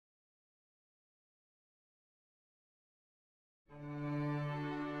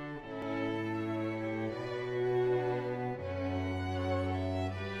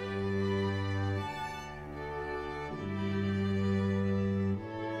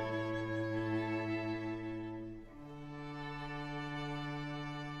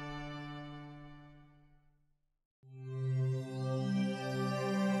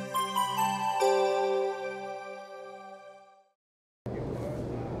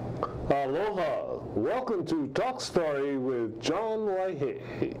Aloha! Welcome to Talk Story with John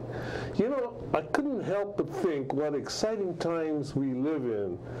Waihee. You know, I couldn't help but think what exciting times we live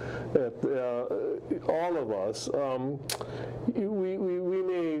in, all of us. We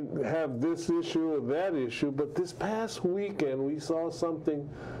may have this issue or that issue, but this past weekend we saw something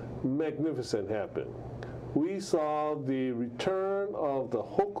magnificent happen. We saw the return of the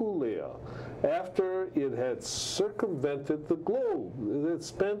Hokuleia after it had circumvented the globe. It had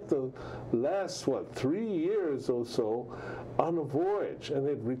spent the last, 3 years or so on a voyage, and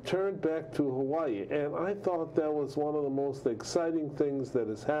it returned back to Hawaii. And I thought that was one of the most exciting things that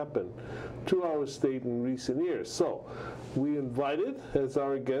has happened to our state in recent years. So we invited as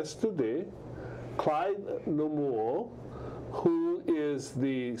our guest today Clyde Namuo, who is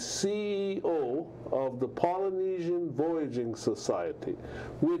the CEO of the Polynesian Voyaging Society,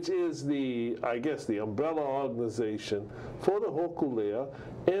 which is the umbrella organization for the Hokuleia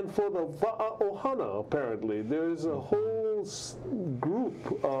and for the Ohana, apparently. There's a whole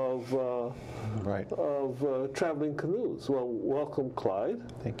group of traveling canoes. Well, welcome, Clyde.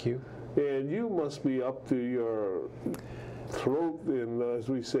 Thank you. And you must be up to your throat in, as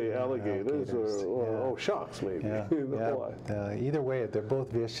we say, alligators or sharks, maybe. Either way, they're both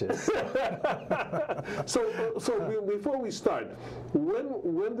vicious. So before we start,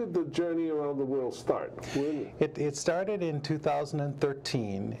 when did the journey around the world start? It started in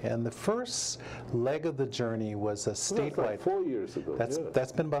 2013, and the first leg of the journey was a statewide. That's like 4 years ago.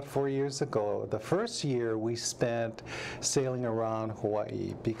 That's been about 4 years ago. The first year we spent sailing around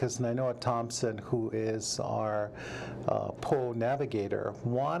Hawaii because Nainoa Thompson, who is our PO navigator,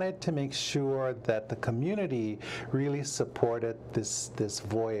 wanted to make sure that the community really supported this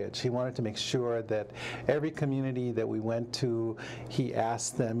voyage. He wanted to make sure that every community that we went to, he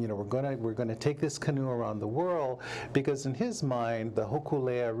asked them, we're going to take this canoe around the world, because in his mind the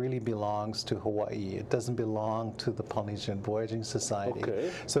Hokuleia really belongs to Hawaii. It doesn't belong to the Polynesian Voyaging Society. Okay.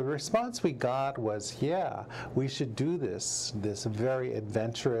 So the response we got was, yeah, we should do this very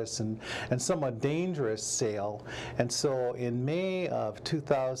adventurous and somewhat dangerous sail. And so in May of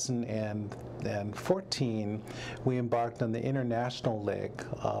 2014, we embarked on the international leg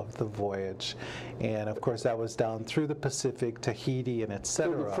of the voyage. And of course, that was down through the Pacific, Tahiti, and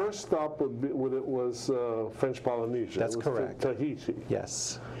etc. So the first stop was French Polynesia. That's correct. Tahiti.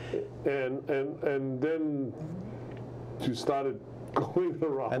 Yes. And then you started going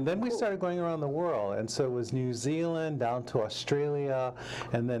around. And then we started going around the world, and so it was New Zealand down to Australia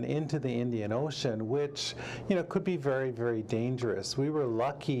and then into the Indian Ocean, which could be very, very dangerous. We were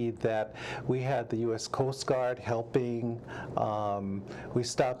lucky that we had the U.S. Coast Guard helping. We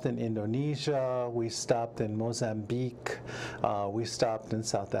stopped in Indonesia, we stopped in Mozambique, we stopped in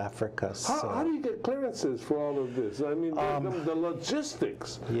South Africa. How do you get clearances for all of this? I mean, the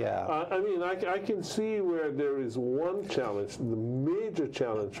logistics. Yeah. I can see where there is one challenge. The major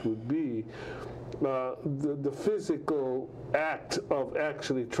challenge would be the physical act of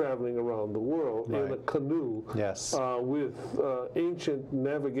actually traveling around the world in a canoe. Yes. With ancient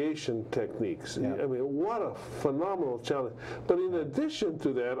navigation techniques. Yeah. I mean, what a phenomenal challenge. But in addition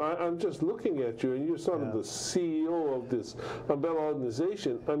to that, I'm just looking at you, and you're sort of the CEO of this umbrella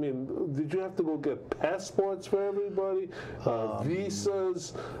organization. I mean, did you have to go get passports for everybody?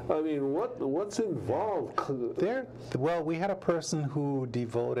 Visas? I mean, what's involved? Well, we had a person who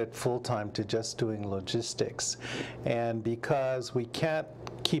devoted full-time to just doing logistics, and because we can't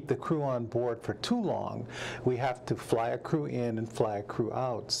keep the crew on board for too long, we have to fly a crew in and fly a crew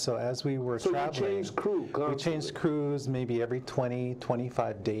out. So as we were traveling, you changed crew constantly. We changed crews maybe every 20,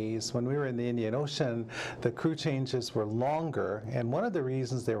 25 days. When we were in the Indian Ocean, the crew changes were longer, and one of the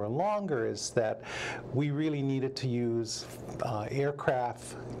reasons they were longer is that we really needed to use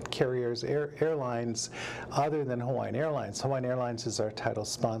aircraft carriers, airlines other than Hawaiian Airlines. Hawaiian Airlines is our title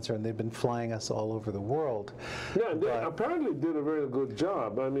sponsor, and they've been flying us all over the world. Yeah, they apparently did a very good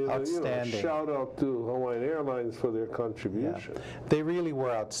job. I mean, shout out to Hawaiian Airlines for their contribution. Yeah. They really were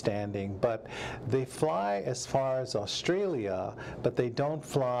outstanding, but they fly as far as Australia, but they don't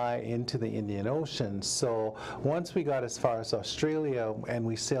fly into the Indian Ocean. So once we got as far as Australia and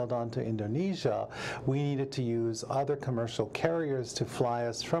we sailed on to Indonesia, we needed to use other commercial carriers to fly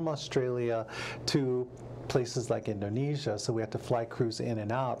us from Australia to places like Indonesia, so we had to fly crews in and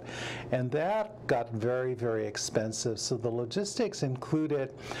out. And that got very, very expensive. So the logistics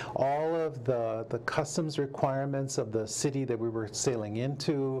included all of the customs requirements of the city that we were sailing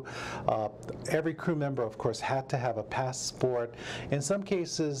into. Every crew member, of course, had to have a passport. In some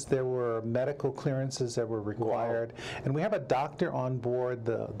cases, there were medical clearances that were required. Wow. And we have a doctor on board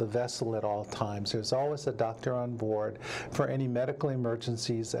the vessel at all times. There's always a doctor on board for any medical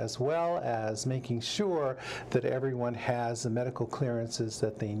emergencies, as well as making sure that everyone has the medical clearances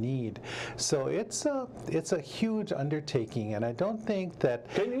that they need. So it's a huge undertaking, and I don't think that...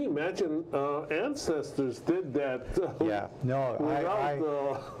 Can you imagine ancestors did that? Yeah, no,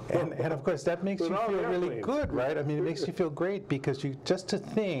 and of course that makes you feel really good, right? I mean, it makes you feel great, because you just to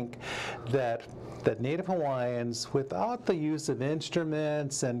think that Native Hawaiians, without the use of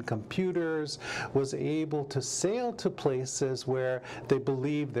instruments and computers, was able to sail to places where they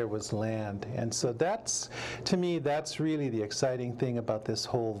believed there was land. And so that's, to me, that's really the exciting thing about this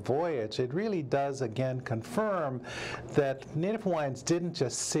whole voyage. It really does, again, confirm that Native Hawaiians didn't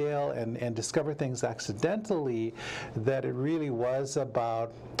just sail and discover things accidentally, that it really was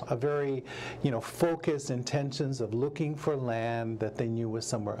about a very, focused intentions of looking for land that they knew was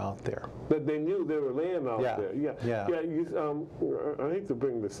somewhere out there. That they knew there were land out there. Yeah. I hate to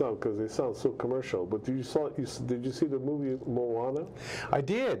bring this up because it sounds so commercial, but did you see the movie Moana? I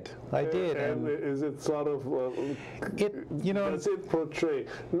did. And is it sort of does it portray?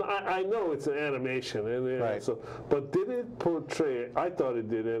 I know it's an animation, right. But did it portray? I thought it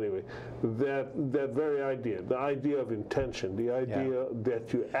did anyway. That very idea, the idea of intention, the idea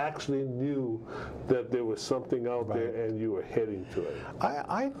that you actually knew that there was something out there and you were heading to it.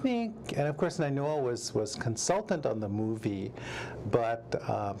 I think, and of course Namuo was consultant on the movie, but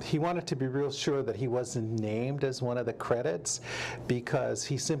he wanted to be real sure that he wasn't named as one of the credits, because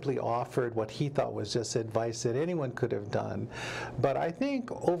he simply offered what he thought was just advice that anyone could have done. But I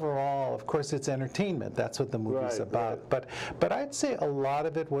think overall, of course, it's entertainment. That's what the movie's about. Right. But I'd say a lot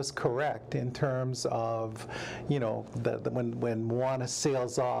of it was correct in terms of, when Moana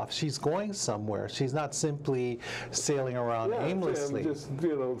sails off, she's going somewhere. She's not simply sailing around aimlessly.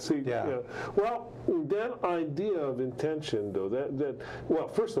 Well, that idea of intention, though, well,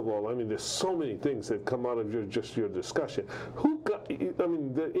 first of all, I mean, there's so many things that come out of your discussion.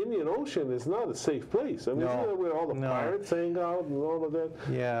 The Indian Ocean is not a safe place. I mean, isn't that where all the pirates hang out and all of that?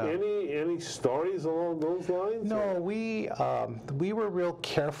 Yeah. Any stories along those lines? No, we were real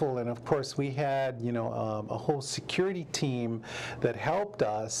careful, and of course we had a whole security team that helped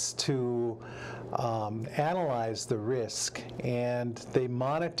us to analyze the risk, and they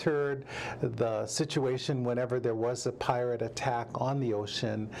monitored the situation whenever there was a pirate attack on the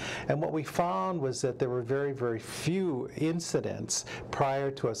ocean. And what we found was that there were very, very few incidents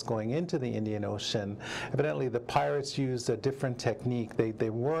prior to us going into the Indian Ocean. Evidently, the pirates used a different technique. They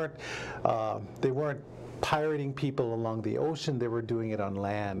weren't pirating people along the ocean, they were doing it on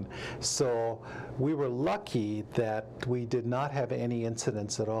land. So we were lucky that we did not have any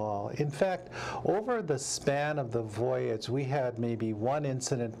incidents at all. In fact, over the span of the voyage, we had maybe one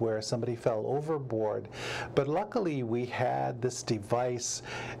incident where somebody fell overboard, but luckily we had this device.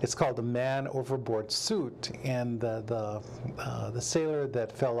 It's called the man overboard suit, and the sailor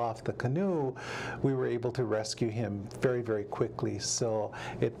that fell off the canoe, we were able to rescue him very, very quickly. So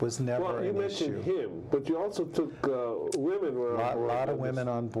it was never an issue. You mentioned him, but you also took women. A lot of women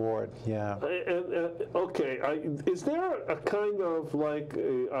on board, yeah. Is there a kind of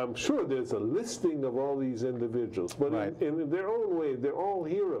I'm sure there's a listing of all these individuals, but in their own way, they're all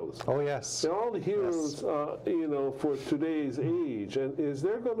heroes. Oh, yes. They're all heroes, for today's age. And is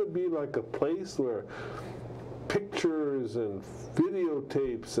there going to be like a place where pictures and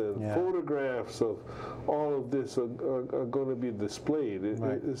videotapes and photographs of all of this are going to be displayed?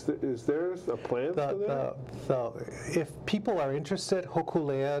 Is there a plan for that? If people are interested,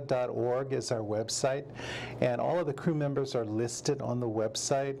 Hokuleia.org is our website, and all of the crew members are listed on the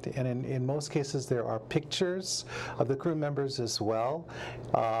website, and in most cases there are pictures of the crew members as well.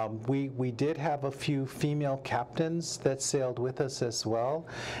 We did have a few female captains that sailed with us as well.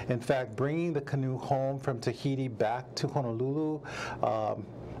 In fact, bringing the canoe home from Tahiti back to Honolulu,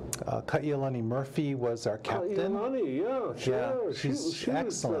 Ka'ialani Murphy was our captain. Ka'ialani, sure. She's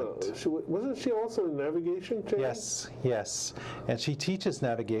excellent. Wasn't she also in navigation training? Yes. And she teaches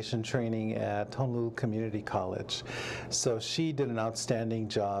navigation training at Honolulu Community College. So she did an outstanding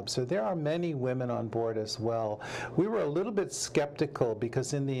job. So there are many women on board as well. We were a little bit skeptical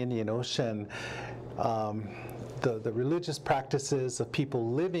because in the Indian Ocean, the religious practices of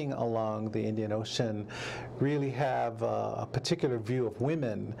people living along the Indian Ocean really have a particular view of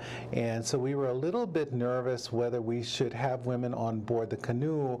women, and so we were a little bit nervous whether we should have women on board the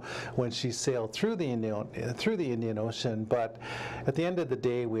canoe when she sailed through the Indian Ocean. But at the end of the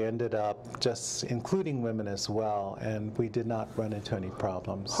day, we ended up just including women as well, and we did not run into any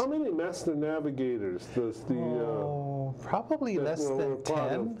problems. How many master navigators does the probably less than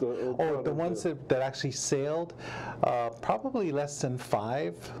 10. The ones that actually sailed, probably less than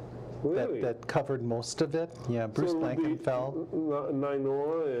 5. Really? That covered most of it. Yeah, Bruce Blankenfeld.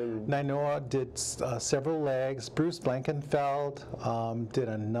 Nainoa did several legs. Bruce Blankenfeld did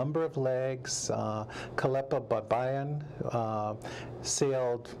a number of legs. Kalepa Babayan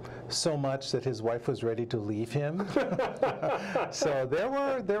sailed so much that his wife was ready to leave him. So there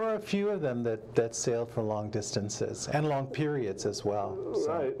were a few of them that sailed for long distances and long periods as well.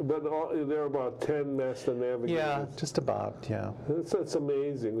 So. Right, but there are about 10 master navigators. Yeah, just about, yeah. That's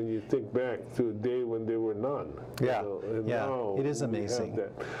amazing when you think back to a day when there were none. Yeah, and now it is amazing.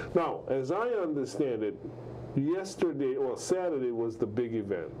 Now, as I understand it, yesterday or Saturday was the big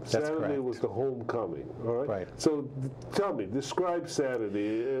event. That's Saturday correct. was the homecoming. All right. Right. So tell me, describe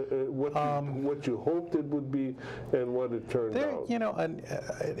Saturday. What you hoped it would be, and what it turned out. You know,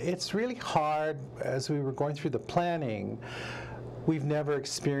 it's really hard as we were going through the planning. We've never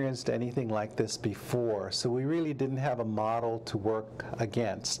experienced anything like this before, so we really didn't have a model to work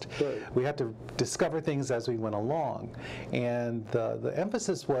against. Right. We had to discover things as we went along, and the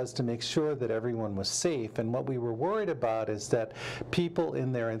emphasis was to make sure that everyone was safe, and what we were worried about is that people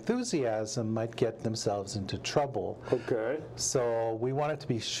in their enthusiasm might get themselves into trouble. Okay. So we wanted to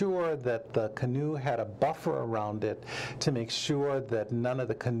be sure that the canoe had a buffer around it to make sure that none of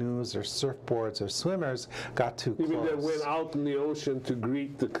the canoes or surfboards or swimmers got too close. You mean that went out in the ocean to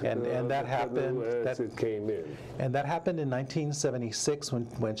greet the and that happened as it came in. And that happened in 1976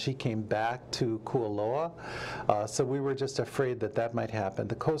 when she came back to Kualoa. So we were just afraid that might happen.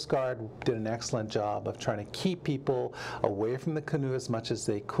 The Coast Guard did an excellent job of trying to keep people away from the canoe as much as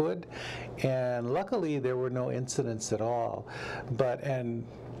they could, and luckily there were no incidents at all. But an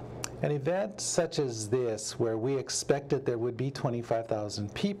event such as this, where we expected there would be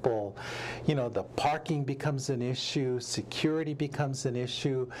 25,000 people, you know, the parking becomes an issue, security becomes an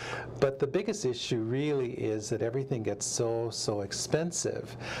issue, but the biggest issue really is that everything gets so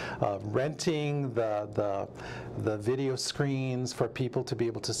expensive. Renting the video screens for people to be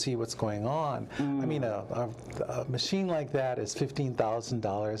able to see what's going on. I mean, a machine like that is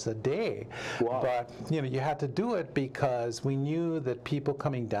 $15,000 a day. Wow. But you know, you had to do it because we knew that people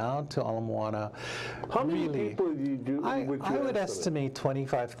coming down to Ala Moana. How many people did you do? I would estimate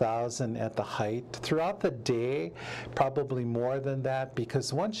 25,000 at the height. Throughout the day, probably more than that,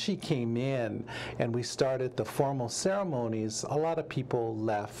 because once she came in and we started the formal ceremonies, a lot of people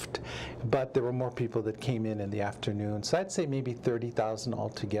left, but there were more people that came in the afternoon. So I'd say maybe 30,000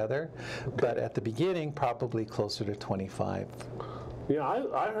 altogether, but at the beginning, probably closer to 25. Yeah,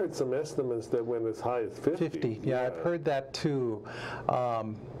 I heard some estimates that went as high as 50. 50, yeah, I've heard that too.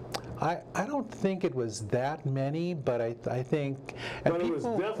 I don't think it was that many, but I think. And but it was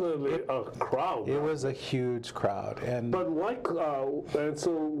definitely a crowd. It was a huge crowd, and. But why? And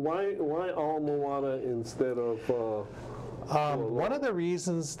so why Ala Moana instead of? One of the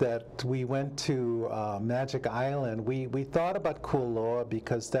reasons that we went to Magic Island, we thought about Kualoa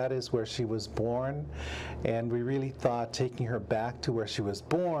because that is where she was born, and we really thought taking her back to where she was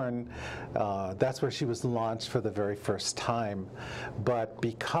born, that's where she was launched for the very first time. But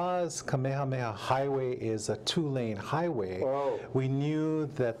because Kamehameha Highway is a 2-lane highway, we knew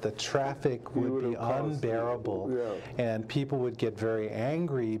that the traffic would be unbearable, and people would get very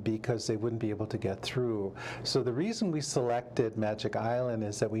angry because they wouldn't be able to get through. So the reason we selected Magic Island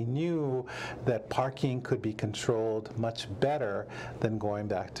is that we knew that parking could be controlled much better than going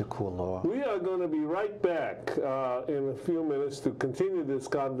back to Kualoa. We are going to be right back in a few minutes to continue this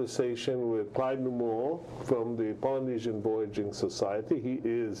conversation with Clyde Namuo from the Polynesian Voyaging Society. He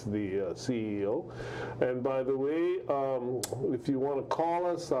is the CEO. And by the way, if you want to call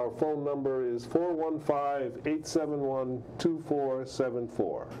us, our phone number is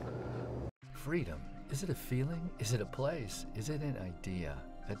 415-871-2474. Freedom. Is it a feeling? Is it a place? Is it an idea?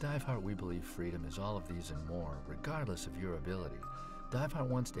 At Dive Heart, we believe freedom is all of these and more, regardless of your ability. Dive Heart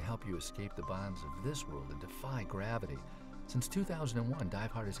wants to help you escape the bonds of this world and defy gravity. Since 2001,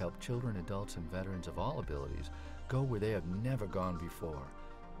 Dive Heart has helped children, adults, and veterans of all abilities go where they have never gone before.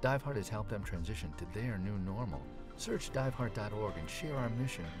 Dive Heart has helped them transition to their new normal. Search diveheart.org and share our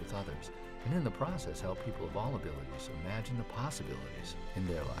mission with others, and in the process help people of all abilities imagine the possibilities in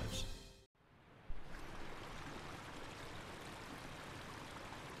their lives.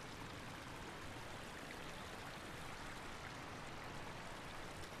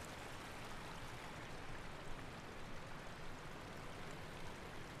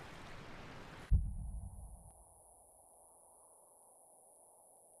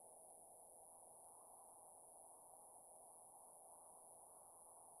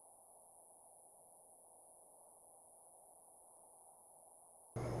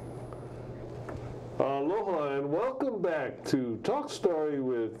 Aloha and welcome back to Talk Story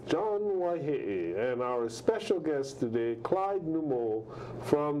with John Waihee and our special guest today, Clyde Namuo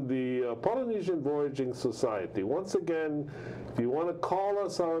from the Polynesian Voyaging Society. Once again, if you want to call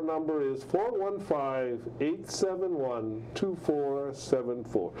us, our number is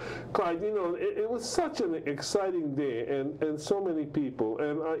 415-871-2474. Clyde, you know, it was such an exciting day and so many people.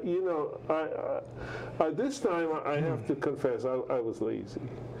 And, you know, this time I have to confess, I was lazy.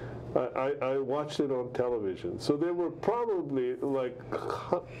 I watched it on television. So there were probably like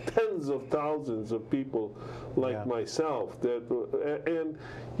tens of thousands of people like myself that, and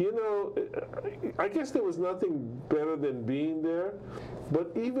you know, I guess there was nothing better than being there,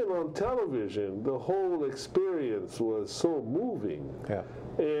 but even on television, the whole experience was so moving. Yeah.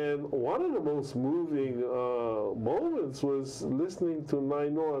 And one of the most moving moments was listening to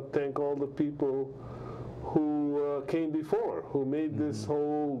Nainoa thank all the people who came before, who made this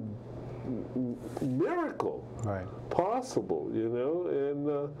whole miracle possible, you know, and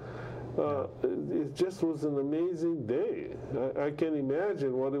it just was an amazing day. I can't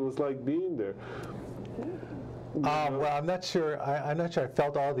imagine what it was like being there. Well, I'm not sure. I'm not sure I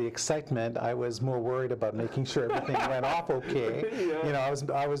felt all the excitement. I was more worried about making sure everything went off okay. You know,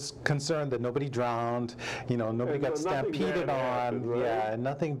 I was concerned that nobody drowned. You know, nobody got stampeded on. Happened, right? Yeah, and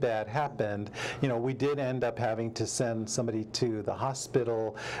nothing bad happened. You know, we did end up having to send somebody to the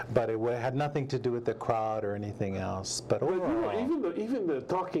hospital, but it had nothing to do with the crowd or anything else. But overall, you know, even the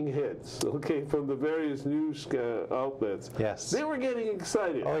talking heads, okay, from the various news outlets, they were getting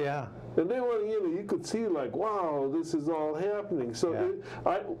excited. Oh yeah. And they were, you know, you could see like, wow, this is all happening. So,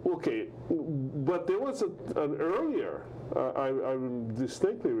 but there was an earlier, I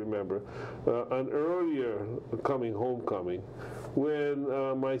distinctly remember, an earlier homecoming, when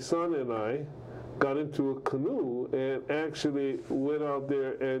my son and I got into a canoe and actually went out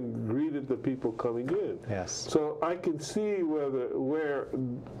there and greeted the people coming in. Yes. So I can see where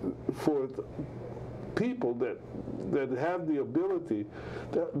for people that have the ability,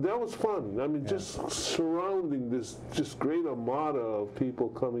 that was fun. I mean, just surrounding this just great armada of people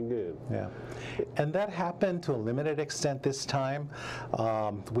coming in. Yeah, and that happened to a limited extent this time.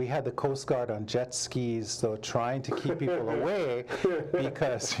 We had the Coast Guard on jet skis, so trying to keep people away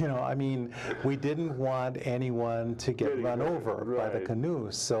because, you know, I mean, we didn't want anyone to get run over by the canoe.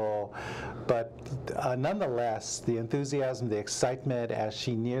 So, but nonetheless, the enthusiasm, the excitement as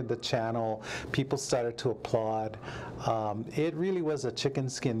she neared the channel, people started to applaud. It really was a chicken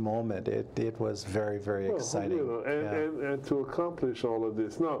skin moment. It was very, very exciting. You know, and to accomplish all of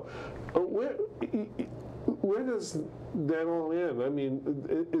this. Now, where does that all end? I mean,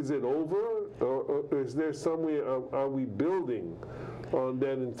 is it over, or is there some way? Are we building on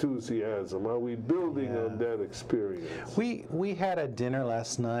that enthusiasm? Are we building on that experience? We had a dinner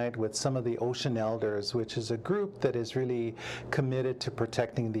last night with some of the ocean elders, which is a group that is really committed to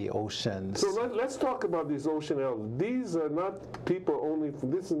protecting the oceans. So let's talk about these ocean elders. These are not people only.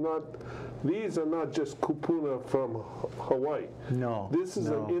 These are not just kupuna from Hawaii. No. This is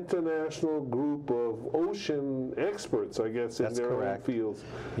an international group of ocean experts, I guess, in their own fields,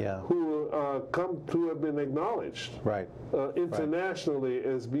 who come to have been acknowledged internationally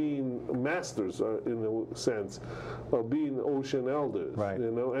as being masters, in a sense, of being ocean elders. Right.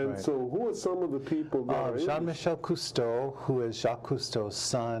 You know, and so who are some of the people that Jean-Michel Cousteau, who is Jacques Cousteau's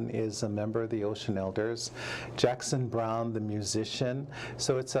son, is a member of the Ocean Elders. Jackson Brown, the musician.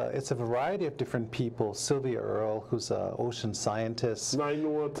 So it's a variety of different people. Sylvia Earle, who's an ocean scientist.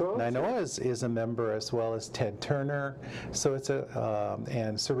 Nainoa is a member, as well as Ted Turner. So it's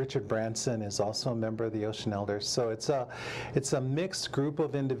and Sir Richard Branson is also a member of the Ocean Elders. So it's a mixed group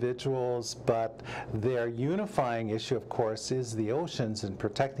of individuals, but their unifying issue, of course, is the oceans and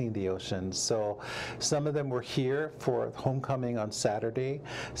protecting the oceans. So some of them were here for homecoming on Saturday.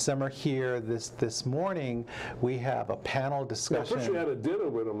 Some are here this morning. We have a panel discussion. First, you had a dinner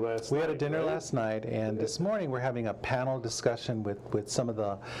with them last night. We had a dinner last night, and this morning we're having a panel discussion with some of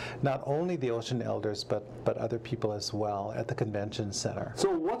the, not only the Ocean Elders, but other people as well at the convention center.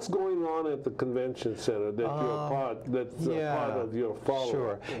 So what's going on at the convention center that you're part of your following?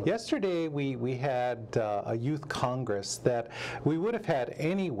 Sure. Yesterday we had a youth congress that we would have had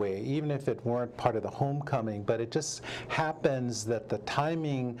anyway, even if it weren't part of the homecoming, but it just happens that the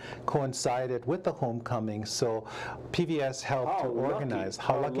timing coincided with the homecoming, so PVS helped to organize.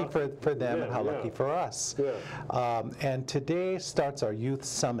 How lucky for them and how lucky for us. And today starts our youth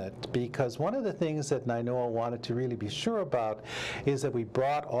summit, because one of the things that Nainoa wanted to really be sure about is that we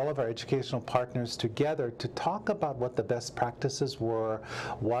brought all of our educational partners together to talk about what the best practices were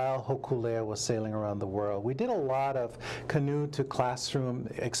while Hokulea was sailing around the world. We did a lot of canoe to classroom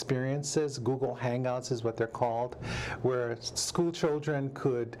experiences. Google Hangouts is what they're called, where school children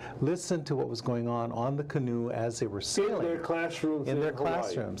could listen to what was going on the canoe as they were sailing. In their classrooms in their Hawaii.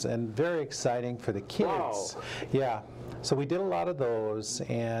 Classrooms, and very exciting for the kids. Wow. Yeah. So we did a lot of those,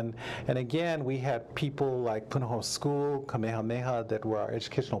 and again, we had people like Punahou School, Kamehameha, that were our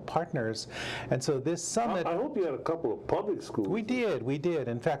educational partners, and so this summit... I hope you had a couple of public schools. We did.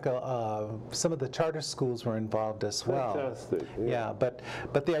 In fact, some of the charter schools were involved as well. Fantastic. Yeah, but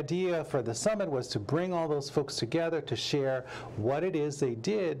the idea for the summit was to bring all those folks together to share what it is they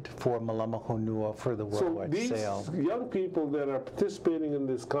did for Malama Honua for the worldwide sail. So these young people that are participating in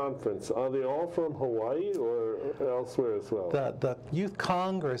this conference, are they all from Hawaii or elsewhere as well? The Youth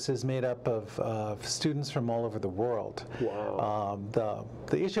Congress is made up of students from all over the world. Wow.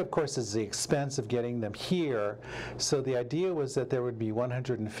 The issue, of course, is the expense of getting them here. So the idea was that there would be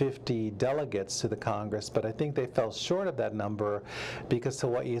 150 delegates to the Congress, but I think they fell short of that number because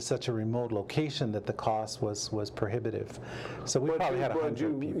Hawaii is such a remote location that the cost was prohibitive. So we probably had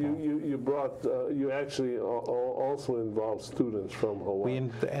 100 people. You actually also involved students from Hawaii.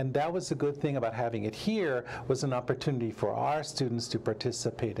 And that was the good thing about having it here, was an opportunity for our students to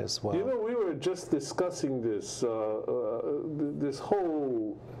participate as well. You know, we were just discussing this this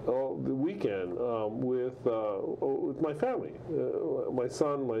whole the weekend with my family, my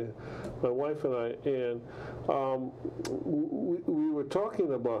son, my wife, and I, and we were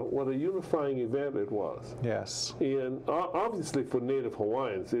talking about what a unifying event it was. Yes. And obviously for Native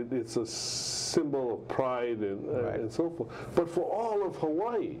Hawaiians, it's a symbol of pride and so forth. But for all of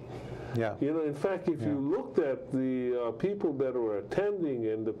Hawaii. Yeah. You know, in fact, if you looked at the people that were attending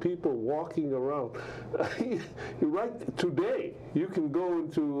and the people walking around, right today, you can go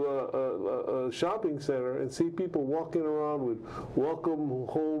into a shopping center and see people walking around with "Welcome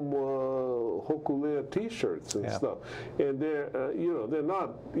Home Hokulea" T-shirts and stuff, and they're they're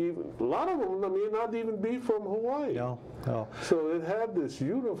not even, a lot of them may not even be from Hawaii. No. So it had this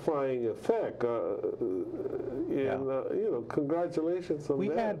unifying effect, congratulations on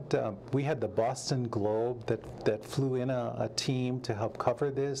that. We had the Boston Globe that flew in a team to help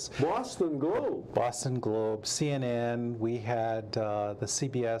cover this. Boston Globe, CNN. We had the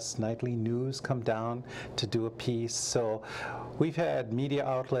CBS Nightly News come down to do a piece. So we've had media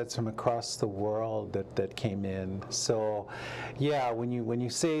outlets from across the world that came in. So yeah, when you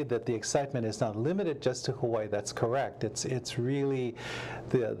say that the excitement is not limited just to Hawaii, that's correct. It's really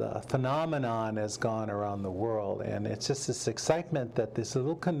the phenomenon has gone around the world, and it's just this excitement that this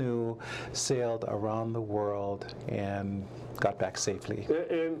little canoe sailed around the world and got back safely.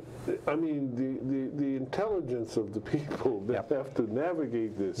 And I mean, the intelligence of the people that have to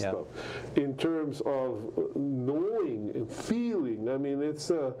navigate this stuff in terms of knowing and feeling. I mean, it's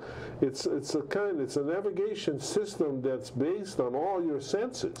a navigation system that's based on all your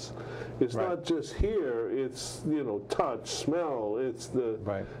senses. It's not just here. It's touch, smell. It's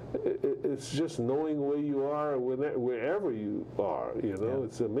just knowing where you are wherever you are.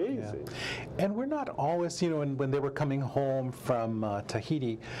 It's amazing. Yeah. And we're not always, when they were coming home from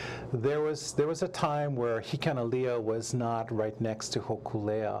Tahiti, there was a time where Hikanalea was not right next to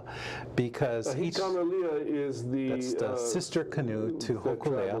Hokulea, because Hikanalea is the sister canoe to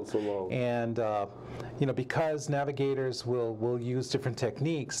Hokulea, and because navigators will use different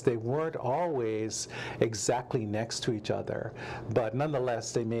techniques, they weren't always exactly next to each other, but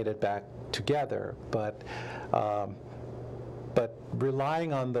nonetheless they made it back together. But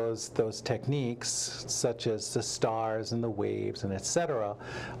relying on those techniques, such as the stars and the waves and etc.,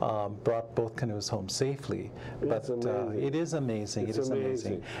 brought both canoes home safely. But it is amazing. It is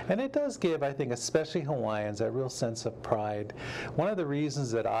amazing. And it does give, I think, especially Hawaiians, that real sense of pride. One of the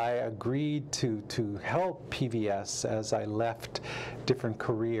reasons that I agreed to help PVS as I left different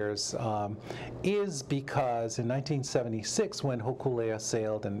careers is because in 1976, when Hokulea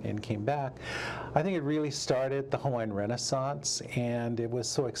sailed and came back, I think it really started the Hawaiian Renaissance, and it was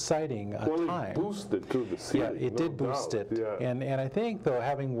so exciting a time. It boosted to the city. Yeah, it did boost it. Yeah. And I think, though,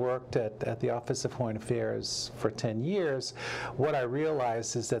 having worked at the Office of Hawaiian Affairs for 10 years, what I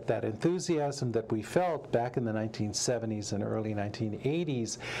realized is that enthusiasm that we felt back in the 1970s and early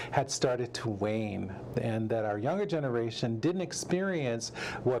 1980s had started to wane, and that our younger generation didn't experience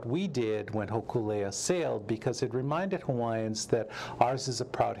what we did when Hokulea sailed, because it reminded Hawaiians that ours is a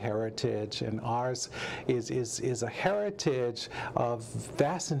proud heritage, and ours is a heritage of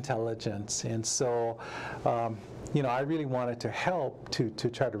vast intelligence. And so you know, I really wanted to help to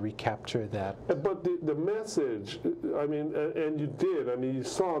try to recapture that. But the message, I mean, and you did, I mean, you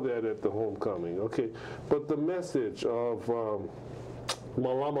saw that at the homecoming, okay? But the message of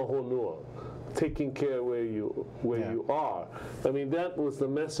Malama Honua, taking care where you are. I mean, that was the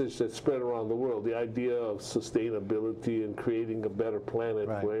message that spread around the world, the idea of sustainability and creating a better planet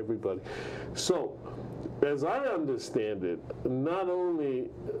for everybody. So, as I understand it, not only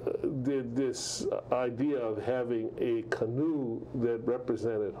did this idea of having a canoe that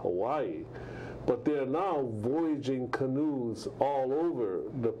represented Hawaii, but there are now voyaging canoes all over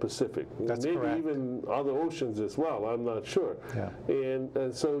the Pacific. That's maybe correct. even other oceans as well, I'm not sure. Yeah.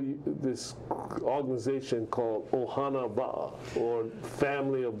 And so this organization called Ohana Wa'a, or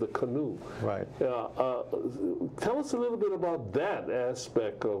Family of the Canoe. Right. Tell us a little bit about that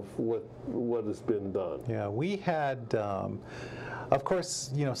aspect of what has been done. Yeah, we had, of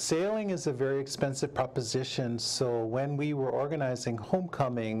course, you know, sailing is a very expensive proposition, so when we were organizing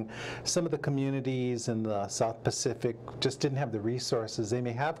homecoming, some of the communities in the South Pacific just didn't have the resources. They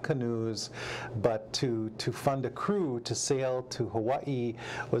may have canoes, but to fund a crew to sail to Hawaii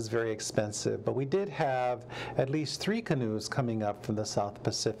was very expensive. But we did have at least 3 canoes coming up from the South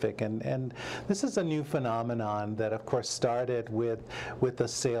Pacific, and this is a new phenomenon that, of course, started with the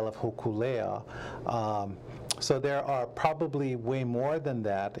sale of Hokulea. So there are probably way more than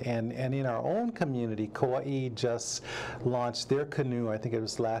that, and in our own community, Kauai just launched their canoe, I think it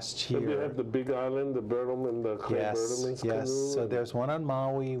was last year. And they have the Big Island, the Bertleman, the Clay Bertleman's canoe. Yes, so there's one on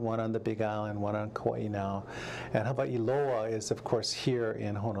Maui, one on the Big Island, one on Kauai now, and Hawaii Loa is, of course, here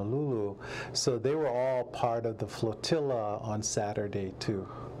in Honolulu. So they were all part of the flotilla on Saturday, too.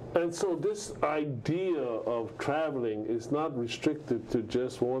 And so this idea of traveling is not restricted to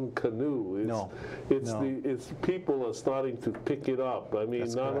just one canoe. It's people are starting to pick it up. I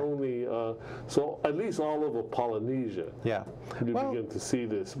mean, not only so at least all over Polynesia. Yeah, you begin to see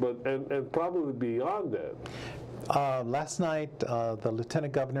this, but and probably beyond that. Last night, the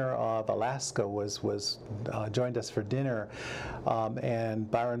Lieutenant Governor of Alaska joined us for dinner, and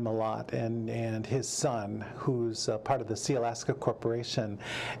Byron Malott and his son, who's part of the Sea Alaska Corporation,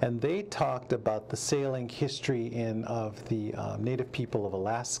 and they talked about the sailing history of the Native people of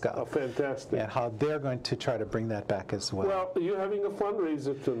Alaska. Oh, fantastic! And how they're going to try to bring that back as well. Well, you're having a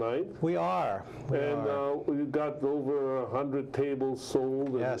fundraiser tonight. We are. We got over 100 tables sold.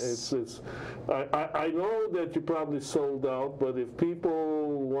 And yes. I know that you probably sold out, but if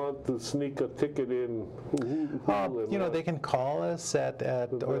people want to sneak a ticket in, you know, they can call us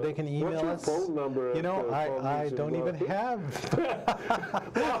or they can email us. What's your phone number? You know, I don't even have.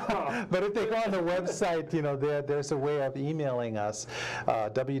 But if they go on the website, you know, there's a way of emailing us,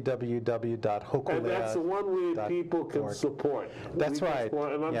 www.hokuleia.org. And that's the one way people can support. That's right.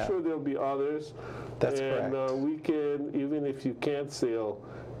 And I'm sure there'll be others. That's correct. And we can, even if you can't sail,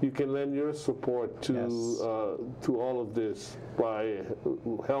 you can lend your support to all of this by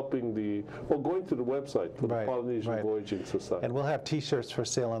helping going to the website for the Polynesian Voyaging Society. And we'll have T-shirts for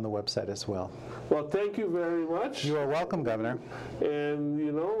sale on the website as well. Well, thank you very much. You are welcome, Governor. And,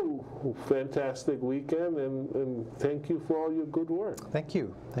 you know, fantastic weekend, and thank you for all your good work. Thank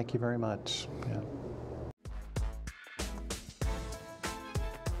you. Thank you very much. Yeah.